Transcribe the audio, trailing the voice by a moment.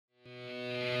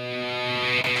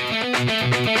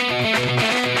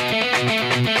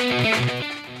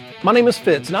My name is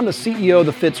Fitz, and I'm the CEO of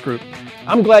the Fitz Group.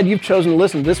 I'm glad you've chosen to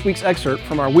listen to this week's excerpt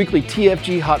from our weekly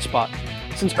TFG Hotspot.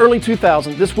 Since early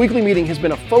 2000, this weekly meeting has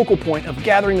been a focal point of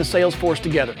gathering the sales force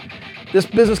together. This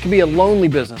business can be a lonely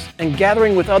business, and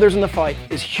gathering with others in the fight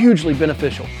is hugely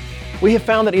beneficial. We have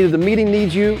found that either the meeting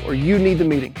needs you or you need the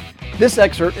meeting. This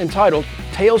excerpt, entitled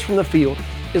Tales from the Field,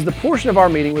 is the portion of our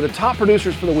meeting where the top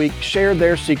producers for the week share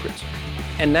their secrets.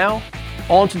 And now,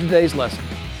 on to today's lesson.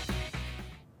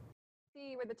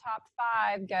 See where the top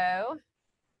 5 go.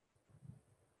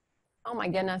 Oh my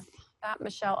goodness, that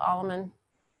Michelle Alleman.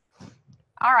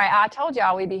 All right, I told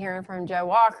y'all we'd be hearing from Joe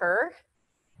Walker.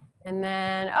 And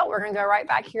then, we're going to go right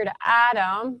back here to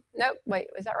Adam. Nope, wait,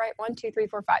 is that right? 1, 2, 3,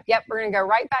 4, 5. Yep, we're going to go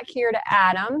right back here to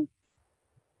Adam.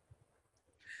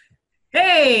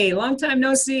 Hey, long time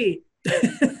no see.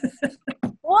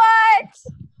 What?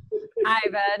 Hi,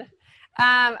 bud.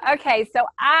 Okay, so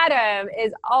Adam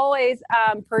is always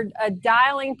a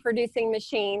dialing producing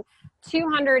machine,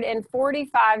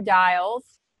 245 dials.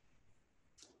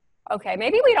 Okay,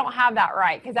 maybe we don't have that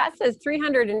right because that says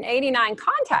 389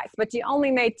 contacts, but you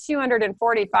only made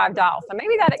 245 dials. So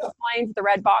maybe that explains the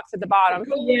red box at the bottom.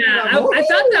 Yeah, I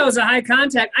thought that was a high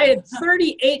contact. I had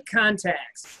 38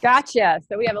 contacts. Gotcha.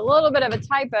 So we have a little bit of a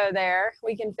typo there.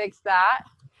 We can fix that.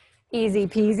 Easy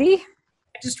peasy.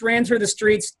 I just ran through the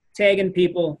streets tagging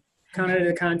people, counted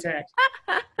the contacts.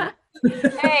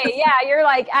 Hey, yeah, you're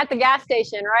like at the gas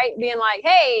station, right? Being like,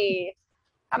 hey,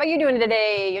 how about you doing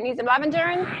today? You need some life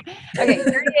insurance? Okay,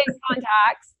 38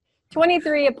 contacts,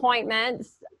 23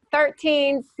 appointments,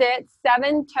 13 sits,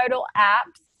 7 total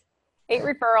apps, 8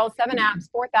 referrals, 7 apps,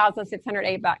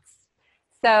 $4,608.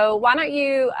 So why don't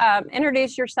you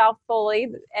introduce yourself fully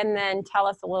and then tell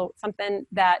us a little something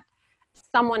that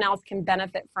someone else can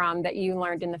benefit from that you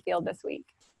learned in the field this week.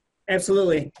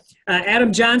 Absolutely.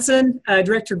 Adam Johnson,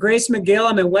 Director Grace McGill.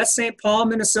 I'm in West St. Paul,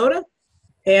 Minnesota.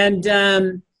 And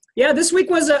this week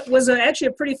was actually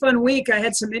a pretty fun week. I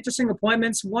had some interesting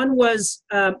appointments. One was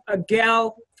a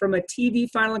gal from a TV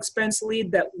final expense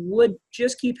lead that would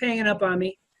just keep hanging up on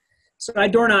me. So I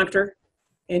door knocked her,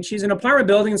 and she's in an apartment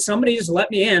building, and somebody just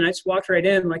let me in. I just walked right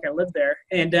in like I lived there,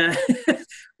 and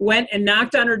went and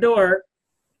knocked on her door,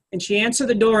 and she answered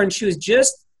the door, and she was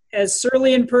just as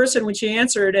surly in person when she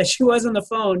answered as she was on the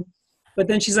phone. But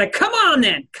then she's like, come on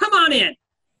then, come on in.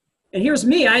 And here's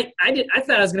me. I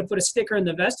thought I was going to put a sticker in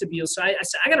the vestibule. So I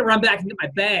said, I got to run back and get my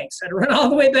bags. So I had to run all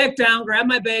the way back down, grab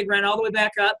my bag, ran all the way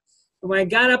back up. And when I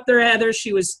got up there, Heather,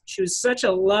 she was such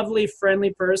a lovely,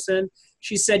 friendly person.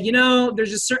 She said,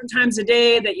 there's just certain times a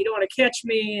day that you don't want to catch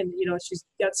me. And, she's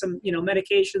got some,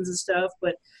 medications and stuff.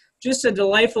 But just a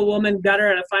delightful woman, got her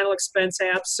on a final expense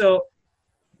app. So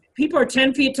people are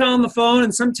 10 feet tall on the phone.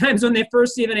 And sometimes when they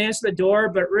first even answer the door,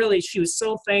 but really she was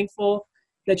so thankful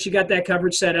that she got that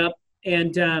coverage set up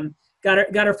and got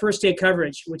her first day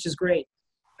coverage, which is great.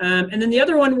 And then the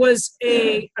other one was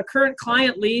a current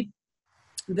client lead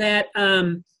that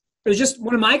it was just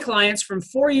one of my clients from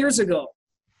 4 years ago.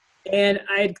 And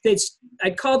I'd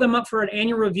called them up for an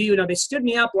annual review. Now, they stood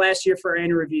me up last year for an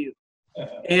annual review.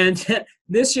 And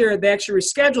this year, they actually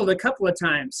rescheduled a couple of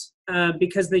times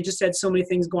because they just had so many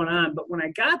things going on. But when I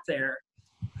got there,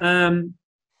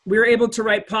 we were able to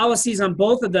write policies on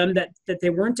both of them that they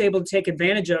weren't able to take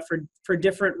advantage of for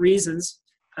different reasons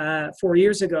 4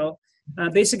 years ago.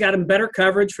 Basically got them better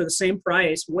coverage for the same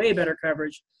price, way better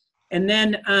coverage. And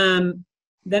then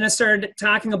I started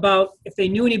talking about if they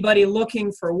knew anybody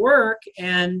looking for work,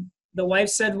 and the wife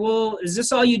said, well, is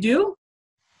this all you do?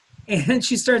 And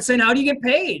she started saying, how do you get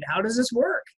paid? How does this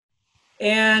work?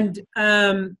 And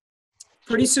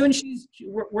pretty soon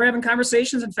we're having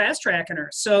conversations and fast tracking her.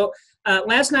 So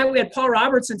last night we had Paul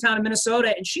Roberts in town in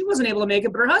Minnesota, and she wasn't able to make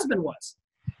it, but her husband was.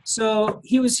 So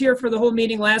he was here for the whole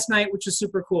meeting last night, which was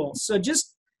super cool. So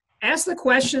just ask the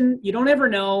question. You don't ever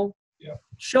know. Yeah.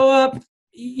 Show up,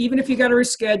 even if you got to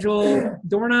reschedule.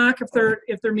 Door knock if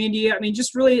they're mean to you. I mean,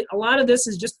 just really a lot of this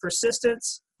is just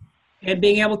persistence and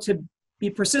being able to be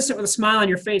persistent with a smile on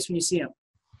your face when you see them,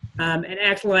 and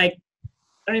act like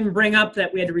I don't even bring up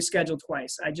that we had to reschedule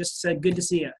twice. I just said, good to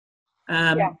see you.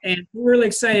 And we're really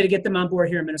excited to get them on board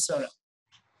here in Minnesota.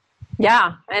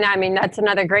 Yeah. And I mean, that's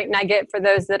another great nugget for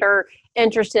those that are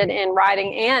interested in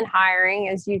writing and hiring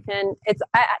is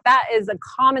that is a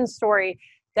common story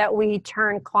that we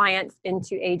turn clients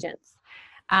into agents.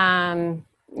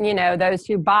 Those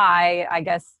who buy, I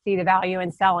guess, see the value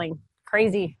in selling.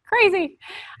 Crazy.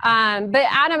 But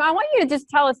Adam, I want you to just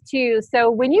tell us too. So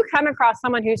when you come across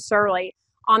someone who's surly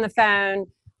on the phone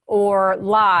or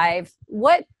live,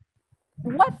 what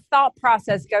thought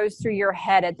process goes through your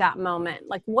head at that moment?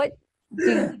 Like what do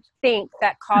you think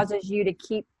that causes you to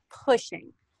keep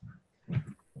pushing?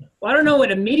 Well, I don't know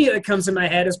what immediately comes in my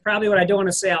head is probably what I don't want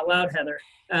to say out loud, Heather.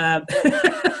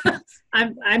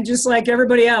 I'm just like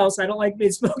everybody else. I don't like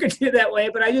being spoken to that way,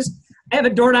 but I have a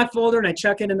door knock folder and I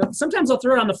chuck it in. Sometimes I'll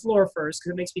throw it on the floor first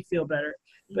because it makes me feel better,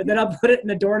 but then I'll put it in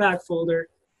the door knock folder.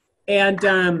 And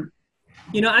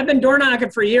I've been door knocking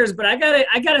for years, but I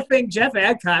gotta thank Jeff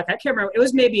Adcock. I can't remember. It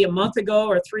was maybe a month ago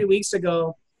or 3 weeks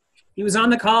ago. He was on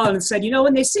the call and said,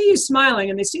 when they see you smiling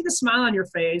and they see the smile on your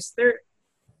face, they're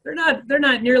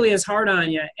not nearly as hard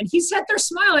on you. And he sat there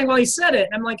smiling while he said it.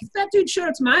 And I'm like, if that dude showed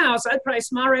up to my house, I'd probably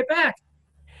smile right back.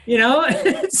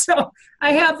 So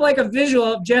I have like a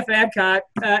visual of Jeff Adcock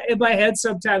in my head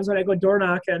sometimes when I go door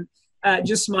knocking,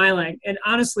 just smiling. And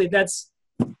honestly, that's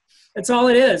all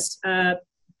it is.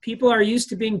 People are used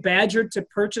to being badgered to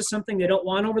purchase something they don't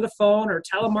want over the phone or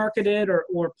telemarketed or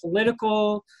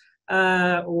political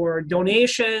or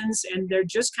donations. And they're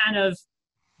just kind of,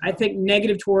 I think,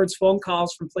 negative towards phone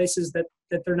calls from places that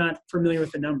they're not familiar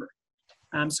with the number.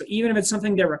 So even if it's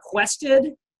something they're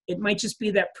requested, it might just be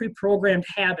that pre-programmed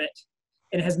habit.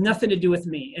 And it has nothing to do with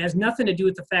me. It has nothing to do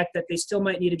with the fact that they still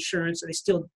might need insurance or they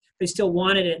still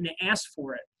wanted it and they asked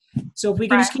for it. So if we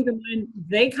can just keep in mind,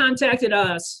 they contacted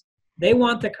us, they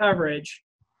want the coverage.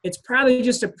 It's probably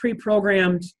just a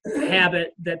pre-programmed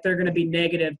habit that they're going to be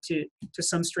negative to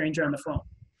some stranger on the phone.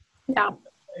 Yeah.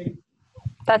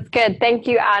 That's good. Thank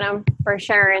you, Adam, for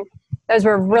sharing. Those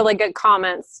were really good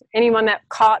comments. Anyone that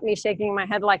caught me shaking my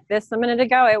head like this a minute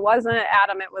ago, it wasn't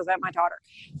Adam, it was at my daughter.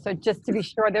 So just to be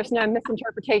sure, there's no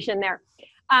misinterpretation there.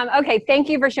 Okay, thank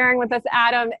you for sharing with us,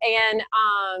 Adam. And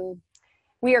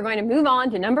we are going to move on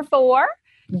to number 4,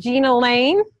 Gina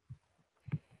Lane.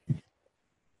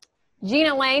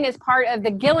 Gina Lane is part of the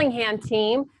Gillingham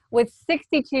team with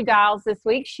 62 dials this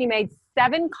week. She made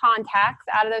 7 contacts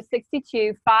out of those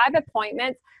 62, 5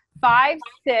 appointments, 5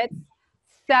 sits,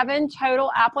 7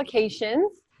 total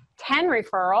applications, 10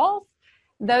 referrals.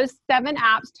 Those 7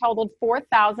 apps totaled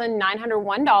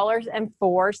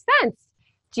 $4,901.04.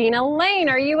 Gina Lane,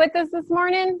 are you with us this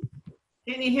morning?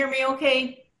 Can you hear me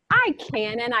okay? I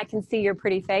can, and I can see your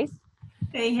pretty face.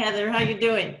 Hey, Heather, how you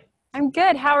doing? I'm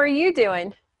good. How are you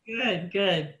doing? Good,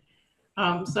 good.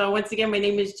 So once again, my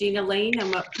name is Gina Lane.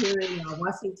 I'm up here in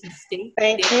Washington State.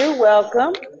 Thank you.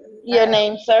 Welcome. Your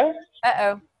name, sir?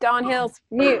 Uh-oh. Dawn Hills,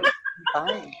 mute.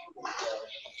 Fine.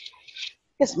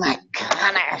 It's my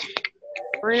Connor.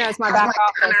 Bruno's my back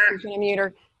office. He's going to mute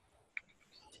her.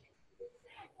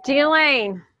 Gina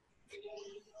Lane.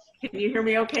 Can you hear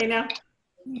me okay now?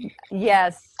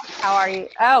 Yes. How are you?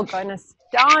 Oh, goodness.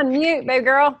 Dawn, mute, baby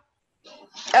girl.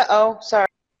 Uh-oh. Sorry.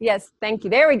 Yes, thank you.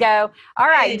 There we go. All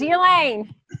right, Gina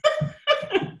Lane.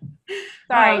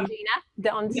 Sorry, Gina.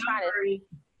 Dawn's trying to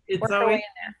It's work her way always in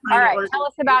there. All right, tell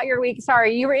us about your week.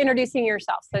 Sorry, you were introducing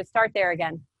yourself, so start there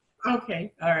again.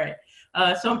 okay. All right.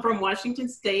 So I'm from Washington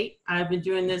State. I've been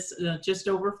doing this just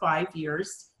over 5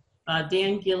 years.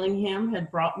 Dan Gillingham had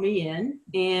brought me in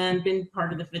and been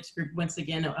part of the Fitz group once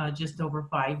again, just over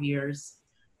 5 years.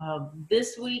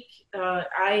 This week,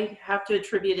 I have to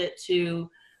attribute it to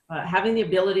having the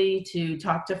ability to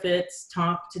talk to Fitz,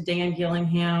 talk to Dan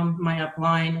Gillingham, my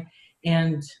upline,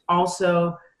 and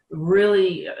also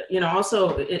really,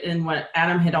 also in what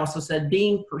Adam had also said,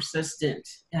 being persistent.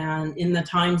 And in the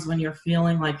times when you're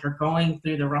feeling like you're going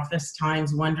through the roughest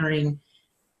times, wondering,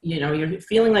 you're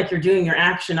feeling like you're doing your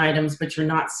action items, but you're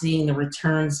not seeing the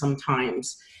return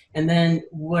sometimes. And then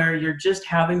where you're just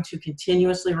having to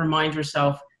continuously remind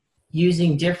yourself,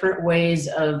 using different ways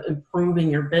of improving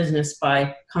your business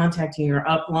by contacting your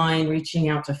upline, reaching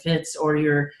out to Fitz or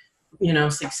your,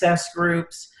 success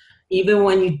groups, even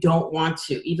when you don't want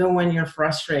to, even when you're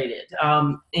frustrated.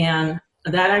 And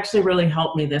that actually really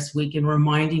helped me this week in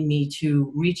reminding me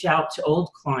to reach out to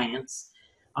old clients.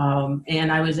 And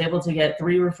I was able to get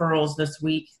 3 referrals this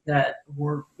week that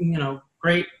were,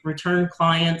 great return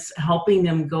clients, helping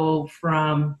them go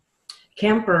from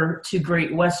Kemper to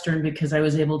Great Western because I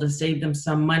was able to save them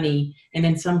some money and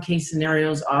in some case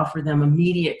scenarios offer them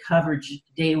immediate coverage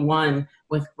day 1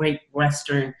 with Great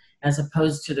Western as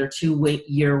opposed to their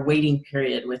 2-year waiting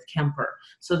period with Kemper.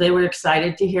 So they were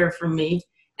excited to hear from me.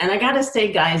 And I got to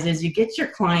say, guys, as you get your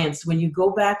clients, when you go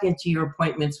back into your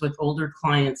appointments with older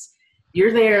clients,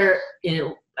 you're there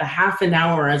in a half an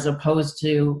hour as opposed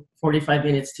to 45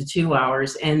 minutes to 2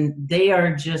 hours, and they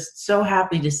are just so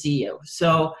happy to see you.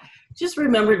 So just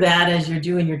remember that as you're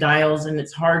doing your dials, and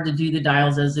it's hard to do the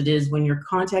dials as it is when you're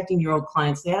contacting your old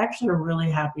clients. They actually are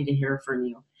really happy to hear from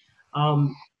you.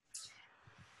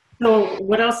 So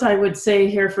what else I would say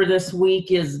here for this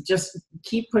week is just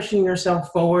keep pushing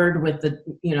yourself forward with the,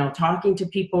 talking to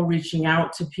people, reaching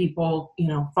out to people,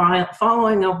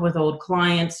 following up with old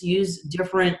clients, use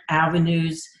different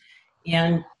avenues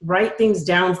and write things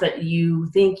down that you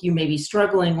think you may be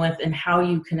struggling with and how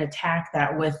you can attack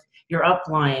that with your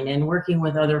upline and working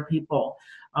with other people.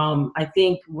 I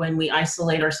think when we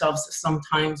isolate ourselves,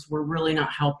 sometimes we're really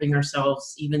not helping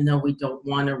ourselves, even though we don't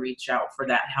want to reach out for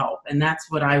that help. And that's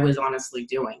what I was honestly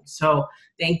doing. So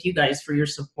thank you guys for your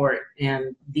support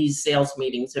and these sales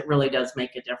meetings. It really does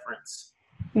make a difference.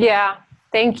 Yeah.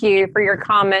 Thank you for your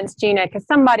comments, Gina, because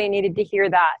somebody needed to hear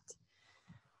that.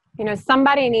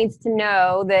 Somebody needs to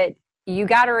know that you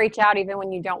got to reach out even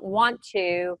when you don't want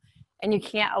to, and you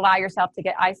can't allow yourself to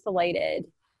get isolated.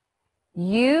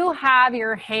 You have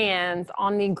your hands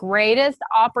on the greatest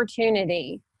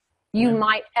opportunity you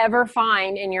might ever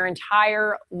find in your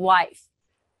entire life.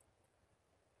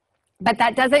 But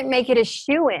that doesn't make it a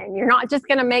shoo-in. You're not just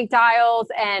going to make dials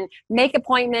and make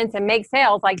appointments and make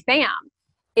sales like bam.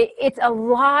 It's a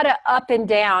lot of up and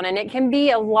down, and it can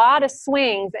be a lot of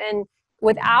swings. And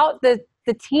without the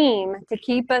team to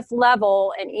keep us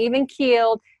level and even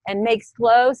keeled and make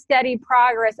slow, steady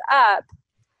progress up,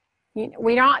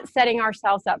 we're not setting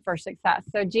ourselves up for success.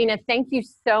 So Gina, thank you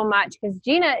so much, because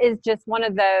Gina is just one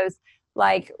of those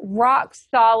like rock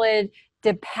solid,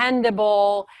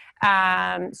 dependable,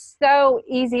 so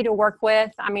easy to work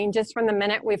with. I mean, just from the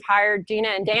minute we've hired Gina,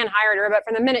 and Dan hired her, but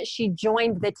from the minute she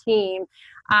joined the team,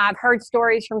 I've heard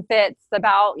stories from Fitz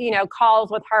about,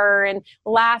 calls with her and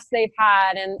laughs they've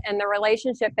had and the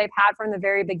relationship they've had from the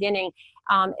very beginning.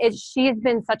 She has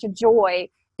been such a joy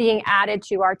being added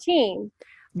to our team.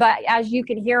 But as you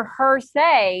can hear her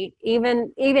say,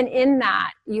 even in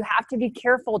that, you have to be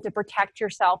careful to protect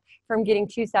yourself from getting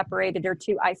too separated or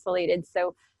too isolated.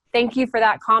 So thank you for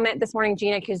that comment this morning,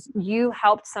 Gina, because you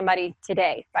helped somebody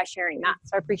today by sharing that.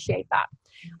 So I appreciate that.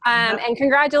 And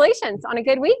congratulations on a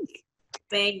good week.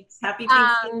 Thanks. Happy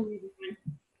Thanksgiving.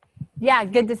 Yeah,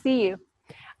 good to see you.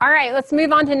 All right, let's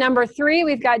move on to number 3.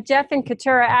 We've got Jeff and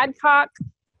Katura Adcock.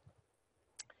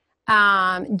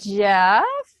 Jeff,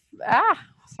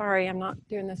 sorry, I'm not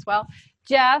doing this well.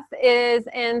 Jeff is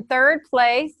in 3rd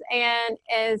place and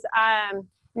is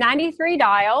 93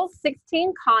 dials,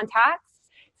 16 contacts,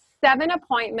 7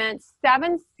 appointments,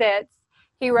 7 sits.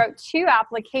 He wrote 2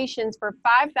 applications for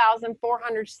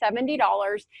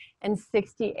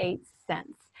 $5,470.68.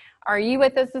 Are you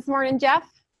with us this morning, Jeff?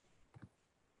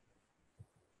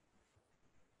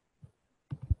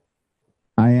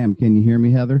 I am. Can you hear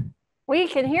me, Heather? We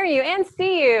can hear you and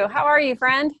see you. How are you,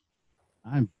 friend?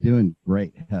 I'm doing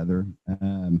great, Heather.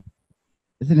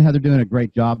 Isn't Heather doing a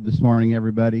great job this morning,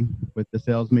 everybody, with the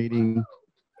sales meeting?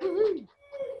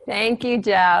 Thank you,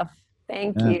 Jeff.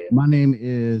 Thank you. My name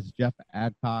is Jeff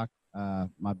Adcock.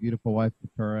 My beautiful wife,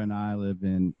 Katura, and I live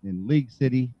in League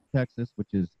City, Texas,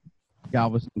 which is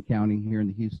Galveston County here in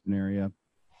the Houston area,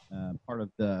 part of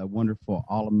the wonderful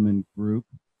Alleman Group.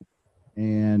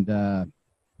 And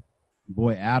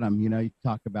boy, Adam, you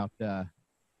talk about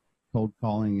cold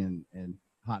calling and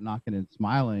hot knocking and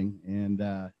smiling. And,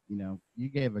 you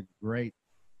gave a great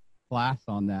class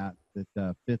on that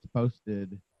Fitz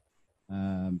posted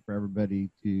for everybody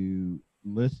to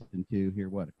listen to here,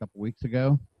 a couple weeks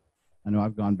ago? I know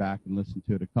I've gone back and listened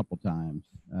to it a couple times.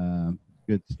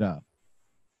 Good stuff.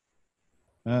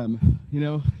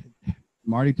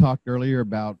 Marty talked earlier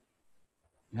about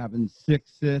having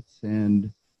 6 sits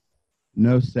and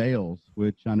no sales,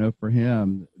 which I know for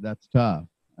him, that's tough.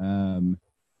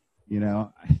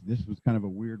 This was kind of a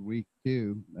weird week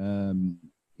too.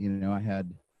 I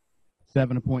had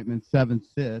 7 appointments, 7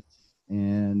 sits,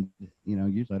 and,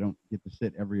 usually I don't get to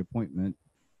sit every appointment.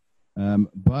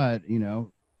 But,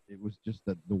 it was just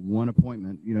the one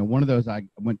appointment, one of those I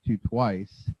went to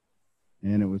twice,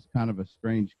 and it was kind of a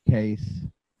strange case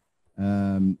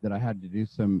that I had to do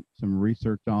some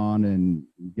research on and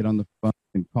get on the phone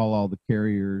and call all the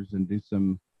carriers and do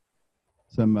some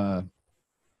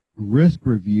risk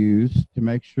reviews to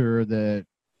make sure that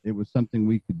it was something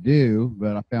we could do.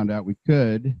 But I found out we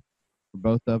could for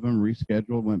both of them.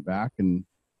 Rescheduled, went back and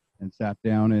sat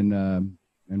down and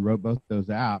wrote both those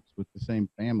apps with the same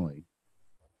family.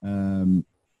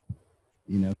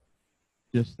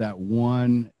 Just that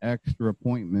one extra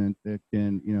appointment that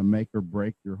can, make or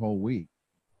break your whole week.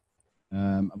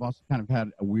 I've also kind of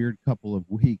had a weird couple of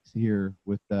weeks here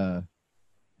with, I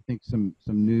think some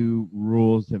new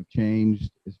rules have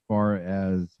changed as far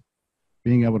as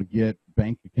being able to get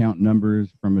bank account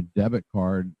numbers from a debit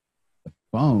card, the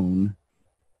phone,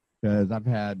 because I've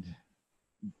had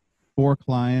 4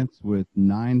 clients with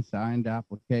 9 signed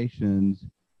applications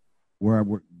where I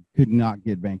could not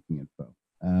get banking info.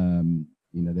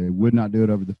 They would not do it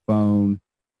over the phone,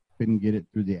 couldn't get it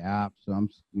through the app. So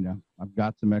I've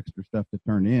got some extra stuff to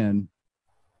turn in,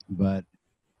 but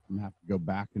I'm gonna have to go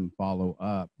back and follow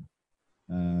up.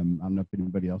 I don't know if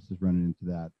anybody else is running into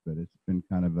that, but it's been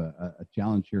kind of a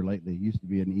challenge here lately. It used to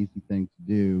be an easy thing to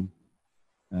do.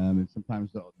 And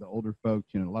sometimes the older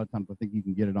folks, a lot of times I think you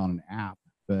can get it on an app,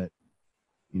 but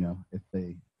if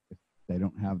they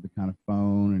don't have the kind of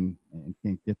phone and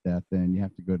can't get that, then you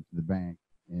have to go to the bank,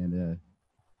 and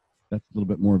that's a little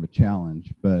bit more of a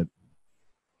challenge. But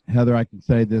Heather, I can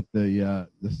say that the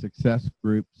success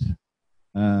groups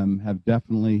have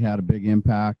definitely had a big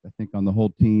impact, I think, on the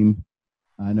whole team.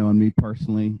 I know on me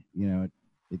personally,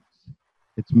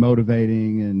 it's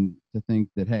motivating, and to think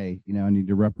that, hey, I need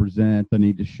to represent, I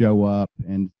need to show up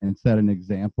and set an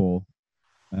example.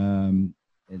 And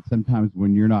sometimes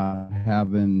when you're not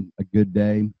having a good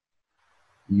day,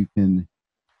 you can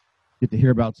get to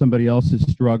hear about somebody else's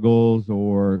struggles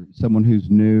or someone who's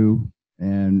new,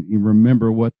 and you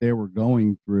remember what they were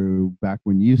going through back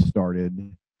when you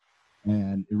started.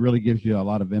 And it really gives you a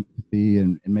lot of empathy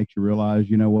and makes you realize,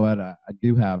 you know what, I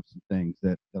do have some things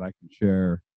that I can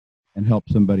share and help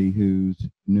somebody who's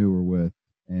newer with.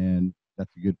 And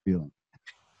that's a good feeling.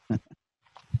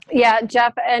 Yeah,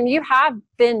 Jeff, and you have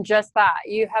been just that.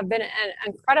 You have been an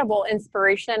incredible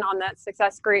inspiration on that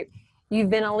success group. You've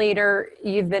been a leader.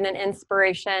 You've been an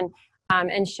inspiration,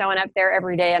 and showing up there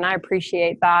every day. And I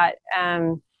appreciate that.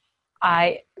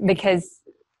 Because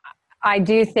I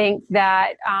do think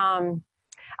that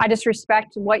I just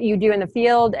respect what you do in the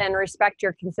field and respect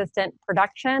your consistent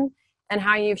production and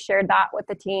how you've shared that with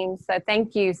the team. So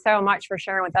thank you so much for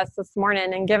sharing with us this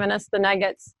morning and giving us the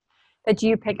nuggets that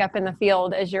you pick up in the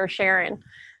field as you're sharing.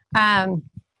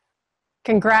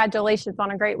 Congratulations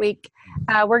on a great week.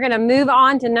 We're going to move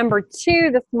on to number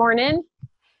 2 this morning,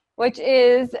 which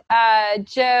is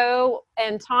Joe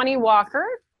and Tawny Walker.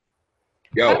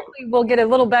 Yo. Hopefully we'll get a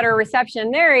little better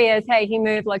reception. There he is. Hey, he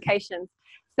moved locations.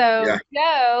 So Yeah.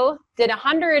 Joe did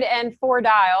 104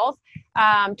 dials,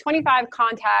 25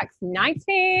 contacts,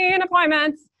 19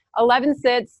 appointments, 11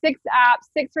 sits, 6 apps,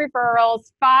 6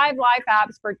 referrals, 5 life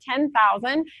apps for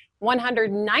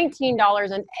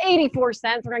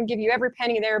 $10,119.84. We're going to give you every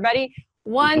penny there, buddy.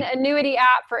 1 annuity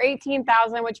app for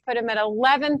 $18,000, which put him at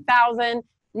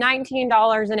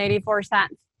 $11,019.84.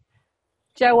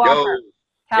 Joe Walker.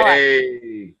 Tell us.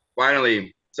 Hey,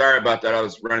 finally. Sorry about that. I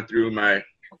was running through my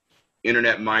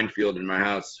internet minefield in my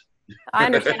house. I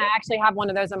understand. I actually have one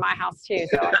of those in my house too.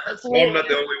 So I'm not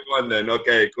the only one then.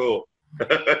 Okay, cool.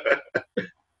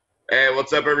 Hey,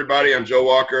 what's up, everybody? I'm Joe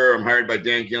Walker. I'm hired by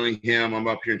Dan Gillingham. I'm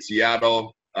up here in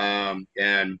Seattle, and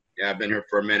yeah, I've been here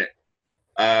for a minute.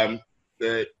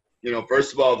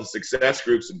 First of all, the success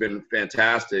groups have been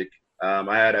fantastic.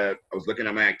 I was looking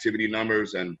at my activity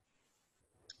numbers and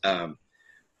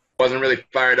wasn't really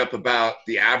fired up about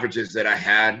the averages that I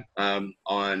had on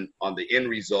the end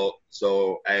result.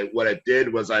 So what I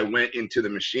did was I went into the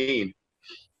machine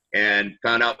and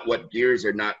found out what gears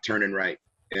are not turning right.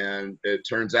 And it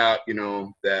turns out,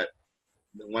 that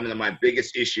one of my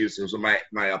biggest issues was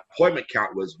my appointment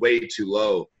count was way too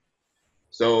low.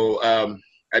 So I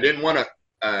didn't want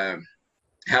to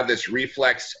have this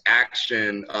reflex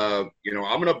action of,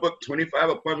 I'm going to book 25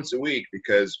 appointments a week,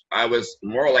 because I was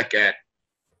more like at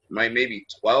maybe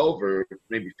 12 or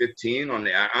maybe 15 on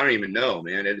the, I don't even know,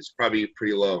 man. It's probably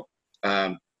pretty low.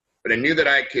 But I knew that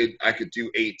I could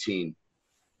do 18.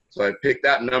 So I picked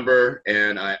that number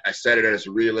and I set it as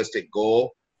a realistic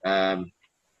goal. Been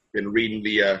reading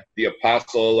the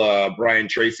Apostle Brian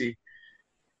Tracy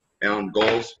on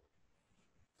goals,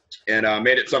 and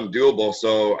made it something doable.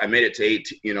 So I made it to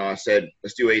 18. I said,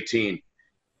 let's do 18.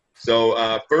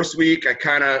 So first week, I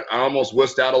almost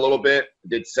wussed out a little bit.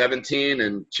 Did 17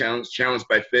 and challenged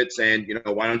by Fitz, saying,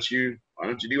 why don't you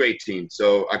do 18?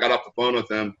 So I got off the phone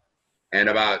with him, and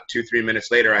about 2-3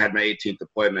 minutes later, I had my 18th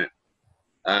appointment.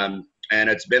 And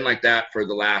it's been like that for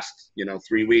the last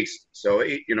 3 weeks. So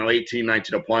 18,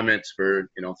 19 appointments for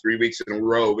 3 weeks in a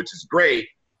row, which is great.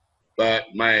 But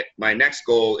my next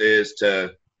goal is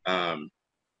to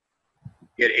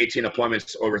get 18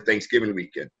 appointments over Thanksgiving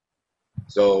weekend.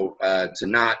 So to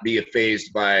not be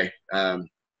phased by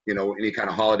any kind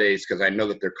of holidays, because I know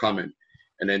that they're coming,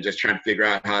 and then just trying to figure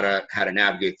out how to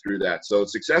navigate through that. So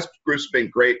success groups have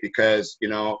been great because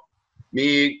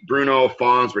me, Bruno,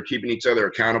 Fonz, we're keeping each other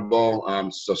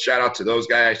accountable. So shout out to those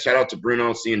guys. Shout out to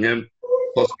Bruno, seeing him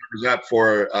post numbers up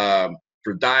for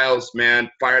dials,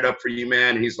 man. Fired up for you,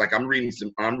 man. He's like, I'm reading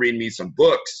me some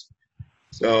books.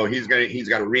 So he's got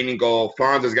a reading goal.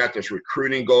 Fonz has got this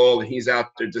recruiting goal, and he's out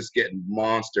there just getting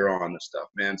monster on this stuff,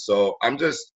 man. So I'm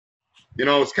just,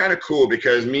 it's kind of cool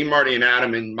because me, Marty, and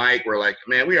Adam and Mike were like,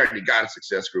 man, we already got a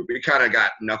success group. We kind of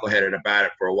got knuckleheaded about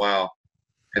it for a while.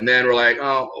 And then we're like,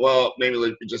 oh, well, maybe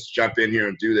let's just jump in here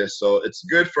and do this. So it's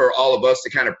good for all of us to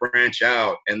kind of branch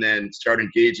out and then start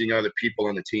engaging other people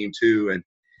on the team too,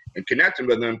 and connecting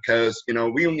with them because,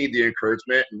 we need the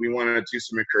encouragement and we want to do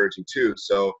some encouraging too.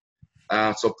 So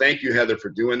thank you, Heather, for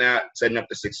doing that, setting up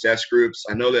the success groups.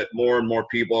 I know that more and more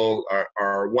people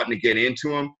are wanting to get into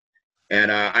them. And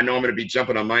I know I'm going to be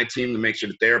jumping on my team to make sure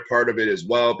that they're part of it as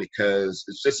well, because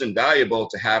it's just invaluable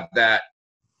to have that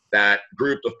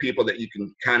group of people that you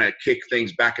can kind of kick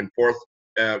things back and forth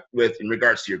with in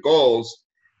regards to your goals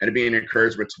and to be an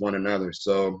encouragement to one another.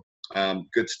 So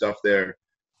good stuff there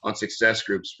on success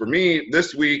groups. For me,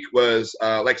 this week was,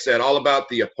 like I said, all about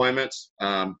the appointments,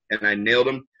 and I nailed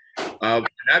them. And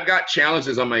I've got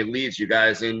challenges on my leads, you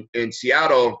guys. In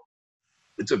Seattle,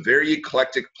 it's a very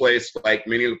eclectic place, like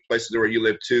many of the places where you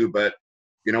live too. But,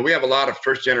 we have a lot of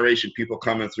first-generation people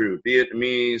coming through,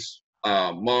 Vietnamese,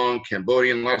 Hmong,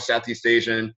 Cambodian, a lot of Southeast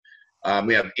Asian.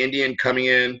 We have Indian coming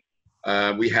in.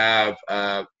 We have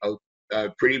a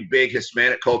pretty big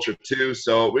Hispanic culture too.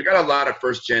 So we got a lot of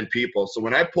first-gen people. So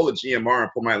when I pull a GMR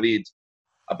and pull my leads,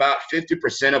 about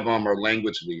 50% of them are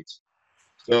language leads.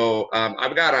 So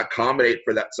I've got to accommodate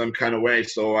for that some kind of way.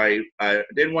 So I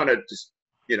didn't want to just,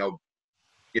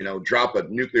 drop a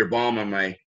nuclear bomb on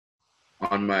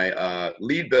my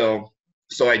lead bill.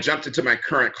 So I jumped into my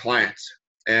current clients.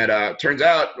 And turns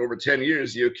out over 10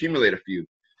 years, you accumulate a few.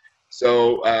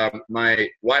 So my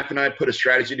wife and I put a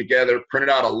strategy together, printed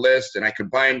out a list, and I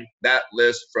combined that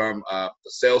list from the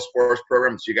Salesforce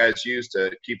program that you guys use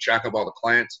to keep track of all the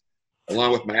clients,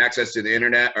 along with my access to the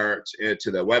internet or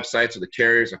to the websites of the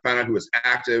carriers. I found out who was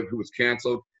active, who was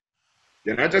canceled.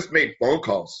 And I just made phone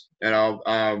calls, and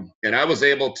I was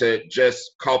able to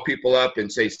just call people up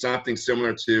and say something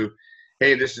similar to,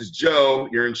 hey, this is Joe,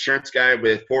 your insurance guy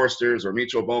with Foresters or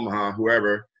Mutual of Omaha,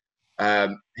 whoever.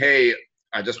 Hey,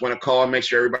 I just want to call and make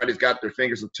sure everybody's got their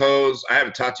fingers and toes. I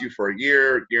haven't talked to you for a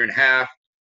year and a half,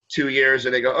 2 years.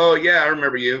 And they go, oh, yeah, I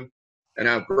remember you. And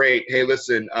I'm great. Hey,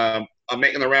 listen, I'm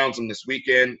making the rounds on this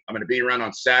weekend. I'm going to be around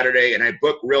on Saturday. And I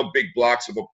book real big blocks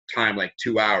of time, like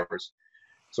 2 hours.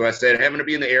 So I said, I'm going to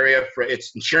be in the area for,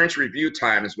 it's insurance review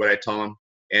time is what I tell them.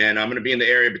 And I'm going to be in the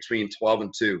area between 12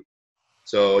 and 2.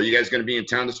 So you guys going to be in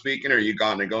town this weekend or are you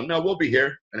gone? They go, no, we'll be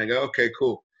here. And I go, okay,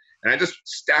 cool. And I just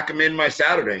stack them in my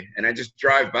Saturday and I just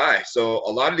drive by. So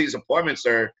a lot of these appointments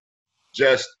are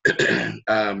just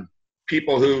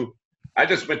people who I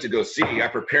just went to go see. I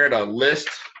prepared a list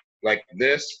like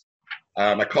this.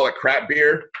 I call it crap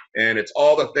beer. And it's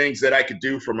all the things that I could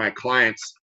do for my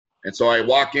clients. And so I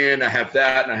walk in, I have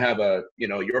that, and I have a,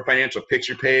 your financial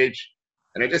picture page.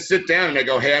 And I just sit down and I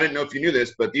go, hey, I didn't know if you knew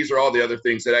this, but these are all the other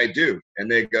things that I do.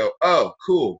 And they go, oh,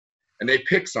 cool. And they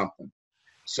pick something.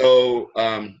 So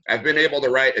I've been able to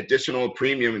write additional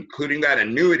premium, including that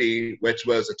annuity, which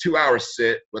was a 2-hour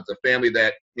sit with a family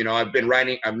that,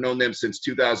 I've known them since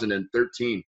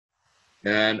 2013.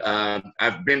 And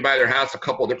I've been by their house a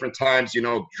couple of different times,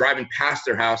 driving past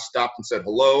their house, stopped and said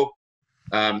hello.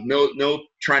 No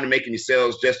trying to make any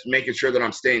sales, just making sure that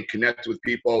I'm staying connected with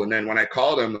people. And then when I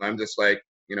call them, I'm just like,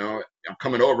 I'm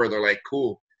coming over. They're like,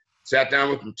 cool. Sat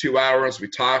down with them 2 hours. We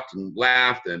talked and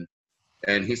laughed.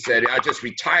 And he said, I just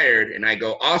retired. And I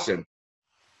go, awesome.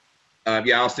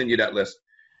 Yeah, I'll send you that list.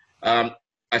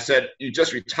 I said, you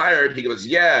just retired? He goes,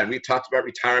 yeah. And we talked about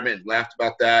retirement and laughed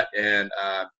about that. And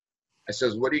I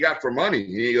says, what do you got for money?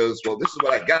 And he goes, well, this is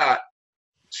what I got.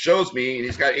 Shows me, and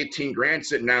he's got 18 grand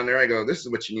sitting down there. I go, this is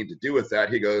what you need to do with that.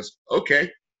 He goes,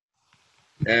 okay.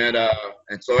 And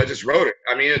so I just wrote it.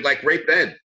 I mean, it's like right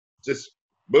then, just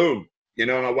boom,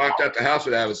 and I walked out the house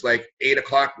with that. It was like 8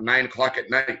 o'clock, 9 o'clock at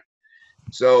night.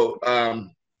 So,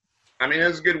 I mean, it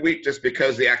was a good week just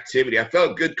because the activity. I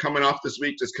felt good coming off this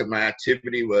week just because my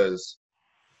activity was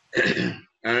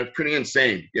pretty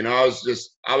insane. I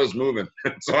was moving.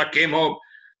 So I came home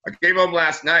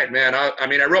last night, man.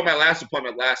 I wrote my last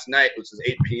appointment last night, which is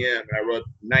 8 p.m. And I wrote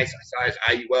nice size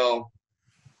IUL,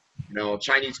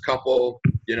 Chinese couple,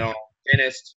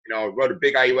 dentist, wrote a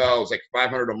big IUL. It was like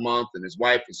 $500 a month. And his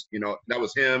wife is, that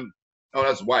was him. No,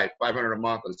 that's his wife, $500 a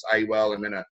month. And it's IUL. And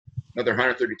then another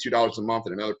 $132 a month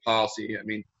and another policy. I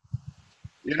mean,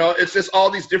 it's just all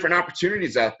these different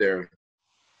opportunities out there,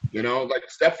 like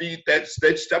stuff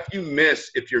that stuff you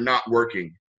miss if you're not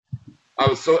working. I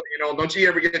was so, don't you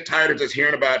ever get tired of just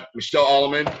hearing about Michelle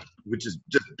Alleman, which is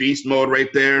just beast mode right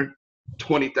there,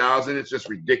 20,000. It's just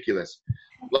ridiculous.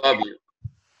 Love you.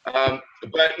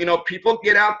 But people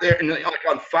get out there and like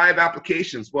on 5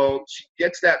 applications. Well, she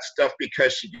gets that stuff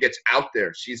because she gets out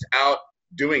there. She's out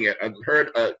doing it. I've heard.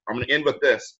 I'm going to end with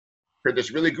this. Heard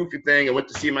this really goofy thing. I went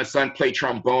to see my son play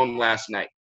trombone last night,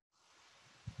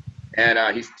 and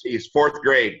he's 4th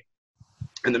grade.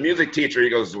 And the music teacher, he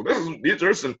goes, well, these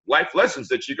are some life lessons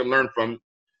that you can learn from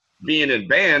being in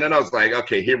band. And I was like,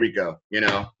 okay, here we go.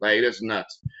 Like this is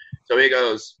nuts. So he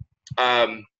goes,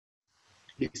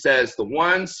 he says, the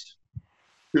ones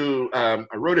who, I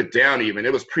wrote it down even,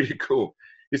 it was pretty cool.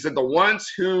 He said, the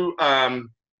ones who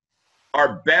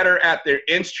are better at their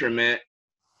instrument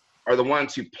are the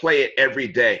ones who play it every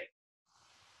day.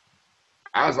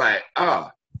 I was like, oh,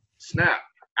 snap.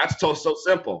 That's so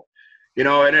simple.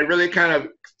 And it really kind of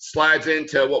slides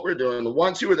into what we're doing. The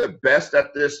ones who are the best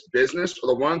at this business are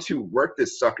the ones who work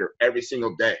this sucker every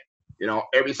single day,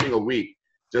 every single week.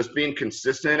 Just being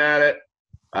consistent at it,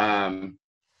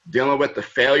 dealing with the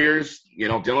failures,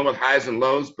 dealing with highs and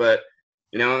lows. But,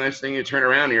 the next thing you turn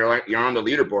around and you're on the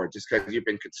leaderboard just because you've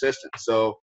been consistent.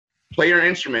 So play your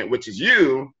instrument, which is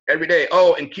you, every day.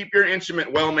 Oh, and keep your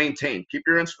instrument well maintained. Keep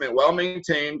your instrument well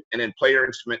maintained, and then play your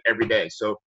instrument every day.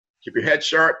 So keep your head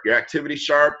sharp, your activity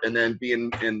sharp, and then be in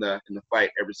the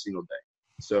fight every single day.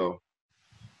 So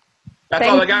that's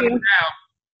all I got for now.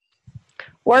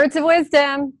 Words of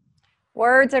wisdom.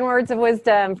 Words and words of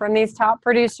wisdom from these top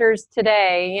producers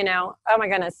today. Oh my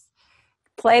goodness.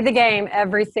 Play the game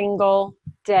every single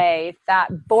day. That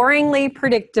boringly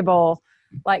predictable,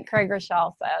 like Craig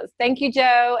Rochelle says. Thank you,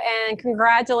 Joe, and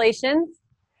congratulations.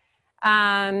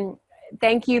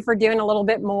 Thank you for doing a little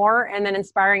bit more and then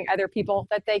inspiring other people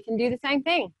that they can do the same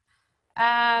thing.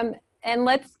 And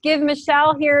let's give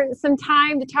Michelle here some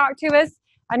time to talk to us.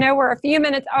 I know we're a few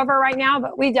minutes over right now,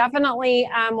 but we definitely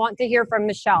want to hear from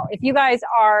Michelle. If you guys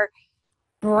are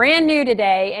brand new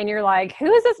today and you're like,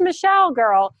 who is this Michelle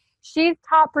girl? She's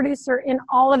top producer in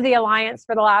all of the Alliance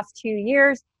for the last 2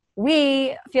 years.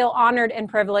 We feel honored and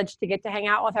privileged to get to hang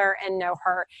out with her and know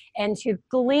her and to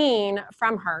glean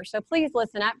from her. So please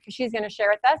listen up because she's going to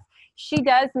share with us. She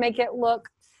does make it look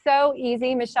so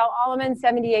easy. Michelle Alleman,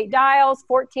 78 dials,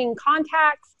 14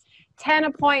 contacts, 10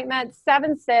 appointments,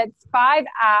 7 sits, 5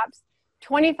 apps,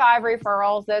 25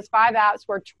 referrals. Those 5 apps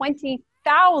were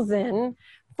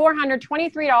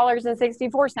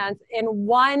 $20,423.64 in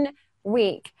 1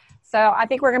 week. So I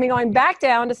think we're going to be going back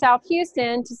down to South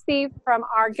Houston to see from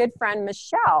our good friend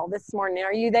Michelle this morning.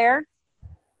 Are you there?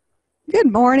 Good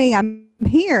morning. I'm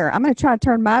here. I'm going to try to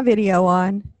turn my video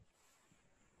on.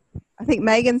 I think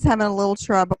Megan's having a little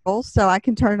trouble, so I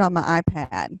can turn it on my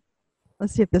iPad.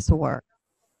 Let's see if this will work.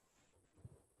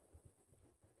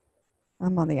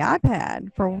 I'm on the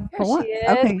iPad for what?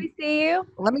 Okay. We see you.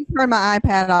 Let me turn my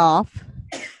iPad off.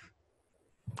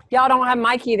 Y'all don't have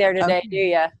Mikey there today, do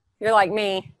you? You're like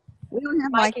me. We don't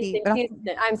have Mikey. In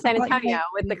Houston. I'm San Antonio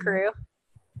with the crew.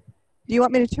 Do you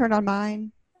want me to turn on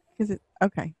mine?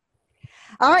 Okay.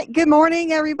 All right. Good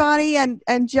morning, everybody. And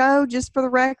Joe, just for the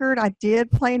record, I did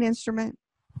play an instrument.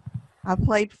 I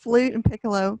played flute and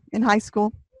piccolo in high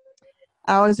school.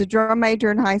 I was a drum major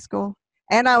in high school,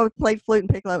 and I played flute and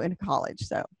piccolo in college.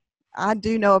 So I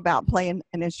do know about playing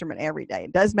an instrument every day.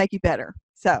 It does make you better.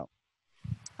 So,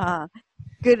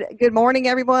 Good morning,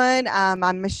 everyone.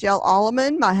 I'm Michelle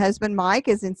Alleman. My husband, Mike,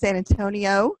 is in San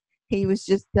Antonio. He was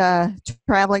just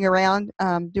traveling around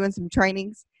doing some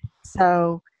trainings.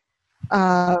 So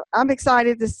I'm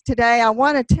excited today. I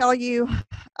want to tell you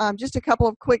just a couple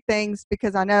of quick things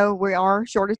because I know we are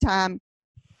short of time.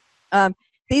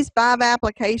 These 5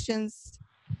 applications,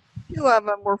 2 of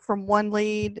them were from one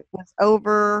lead, was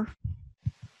over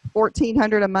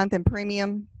 $1,400 a month in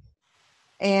premium.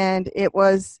 And it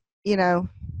was,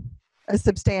 a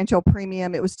substantial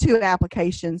premium. It was 2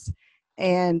 applications,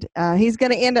 and he's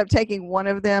going to end up taking one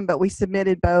of them, but we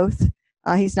submitted both.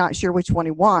 He's not sure which one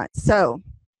he wants. So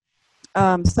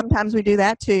sometimes we do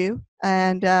that too.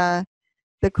 And the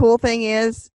cool thing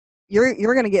is you're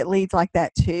going to get leads like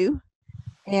that too.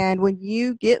 And when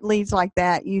you get leads like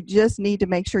that, you just need to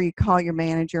make sure you call your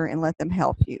manager and let them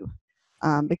help you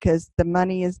because the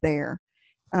money is there.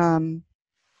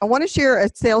 I want to share a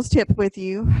sales tip with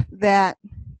you that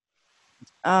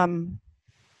can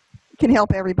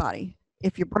help everybody.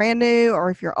 If you're brand new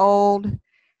or if you're old.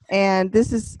 And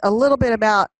this is a little bit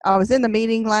about, I was in the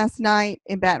meeting last night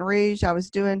in Baton Rouge. I was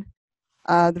doing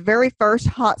the very first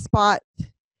hotspot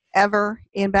ever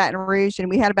in Baton Rouge, and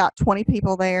we had about 20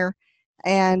 people there.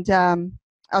 And I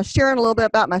was sharing a little bit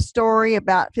about my story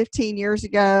about 15 years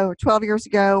ago or 12 years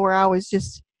ago where I was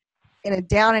just in a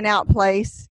down and out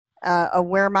place of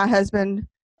where my husband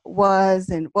was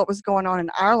and what was going on in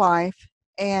our life.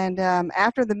 And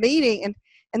after the meeting, and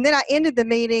And then I ended the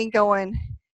meeting going,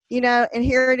 and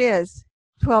here it is,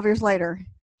 12 years later,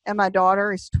 and my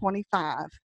daughter is 25,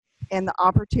 and the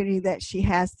opportunity that she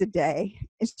has today,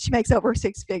 and she makes over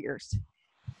 6 figures.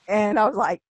 And I was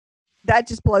like, that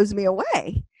just blows me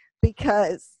away,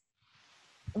 because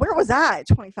where was I at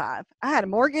 25? I had a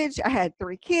mortgage. I had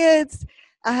 3 kids.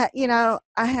 I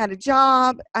had a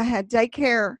job. I had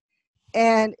daycare.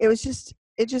 And it just,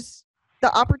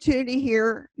 the opportunity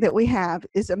here that we have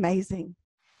is amazing.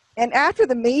 And after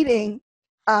the meeting,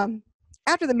 one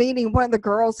of the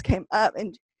girls came up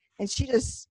and she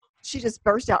just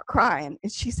burst out crying.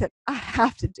 And she said, I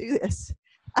have to do this.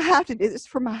 I have to do this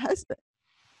for my husband.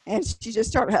 And she just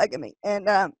started hugging me. And,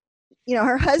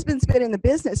 her husband's been in the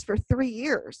business for 3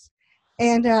 years.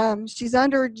 And she's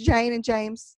under Jane and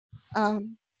James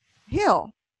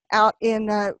Hill out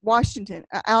in Washington,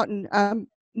 out in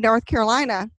North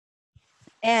Carolina.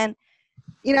 And,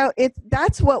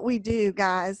 that's what we do,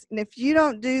 guys. And if you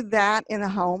don't do that in the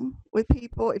home with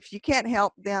people, if you can't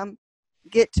help them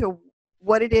get to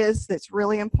what it is that's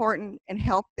really important and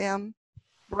help them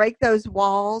break those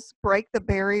walls, break the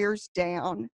barriers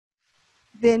down,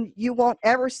 then you won't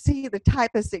ever see the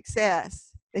type of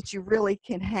success that you really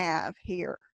can have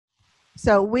here.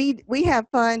 So we have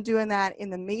fun doing that in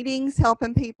the meetings,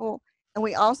 helping people, and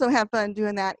we also have fun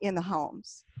doing that in the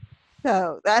homes.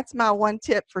 So that's my one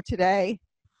tip for today.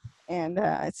 And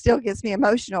it still gets me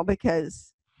emotional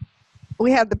because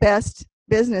we have the best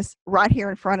business right here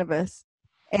in front of us.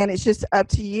 And it's just up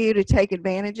to you to take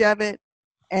advantage of it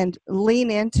and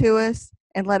lean into us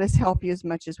and let us help you as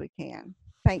much as we can.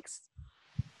 Thanks.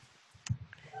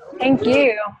 Thank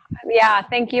you. Yeah,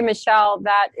 thank you, Michelle.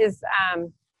 That is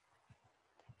an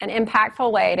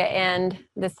impactful way to end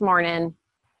this morning.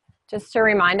 Just to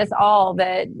remind us all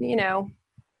that,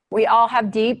 we all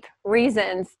have deep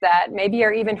reasons that maybe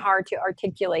are even hard to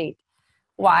articulate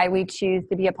why we choose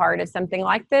to be a part of something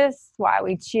like this, why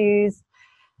we choose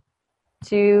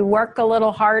to work a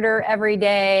little harder every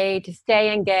day, to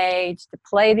stay engaged, to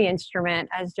play the instrument,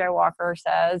 as Joe Walker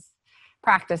says,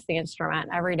 practice the instrument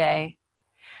every day.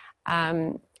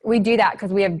 We do that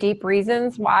because we have deep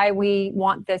reasons why we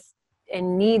want this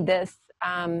and need this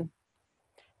to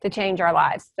change our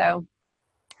lives. So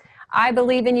I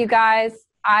believe in you guys.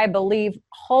 I believe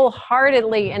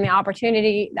wholeheartedly in the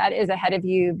opportunity that is ahead of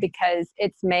you, because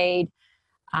it's made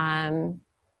all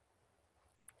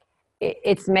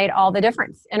the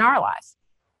difference in our lives.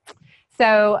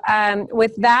 So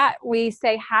with that, we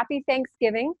say happy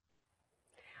Thanksgiving.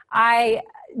 I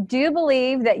do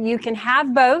believe that you can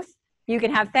have both. You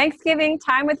can have Thanksgiving,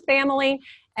 time with family,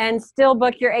 and still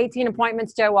book your 18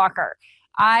 appointments, Joe Walker.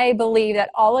 I believe that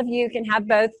all of you can have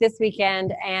both this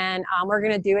weekend, and we're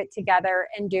going to do it together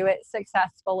and do it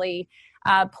successfully.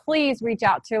 Please reach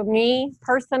out to me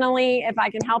personally if I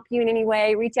can help you in any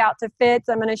way. Reach out to Fitz.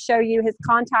 I'm going to show you his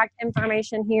contact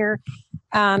information here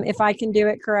if I can do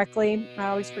it correctly. I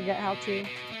always forget how to.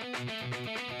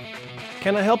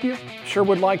 Can I help you? Sure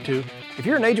would like to. If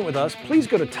you're an agent with us, please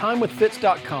go to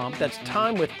timewithfitz.com. That's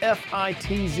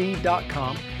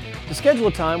timewithfitz.com to schedule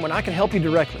a time when I can help you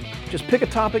directly. Just pick a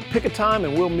topic, pick a time,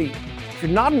 and we'll meet. If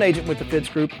you're not an agent with the Fitz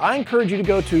Group, I encourage you to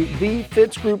go to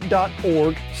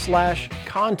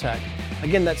thefitzgroup.org/contact.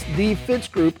 Again, that's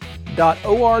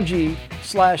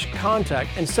thefitzgroup.org/contact,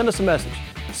 and send us a message.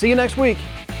 See you next week.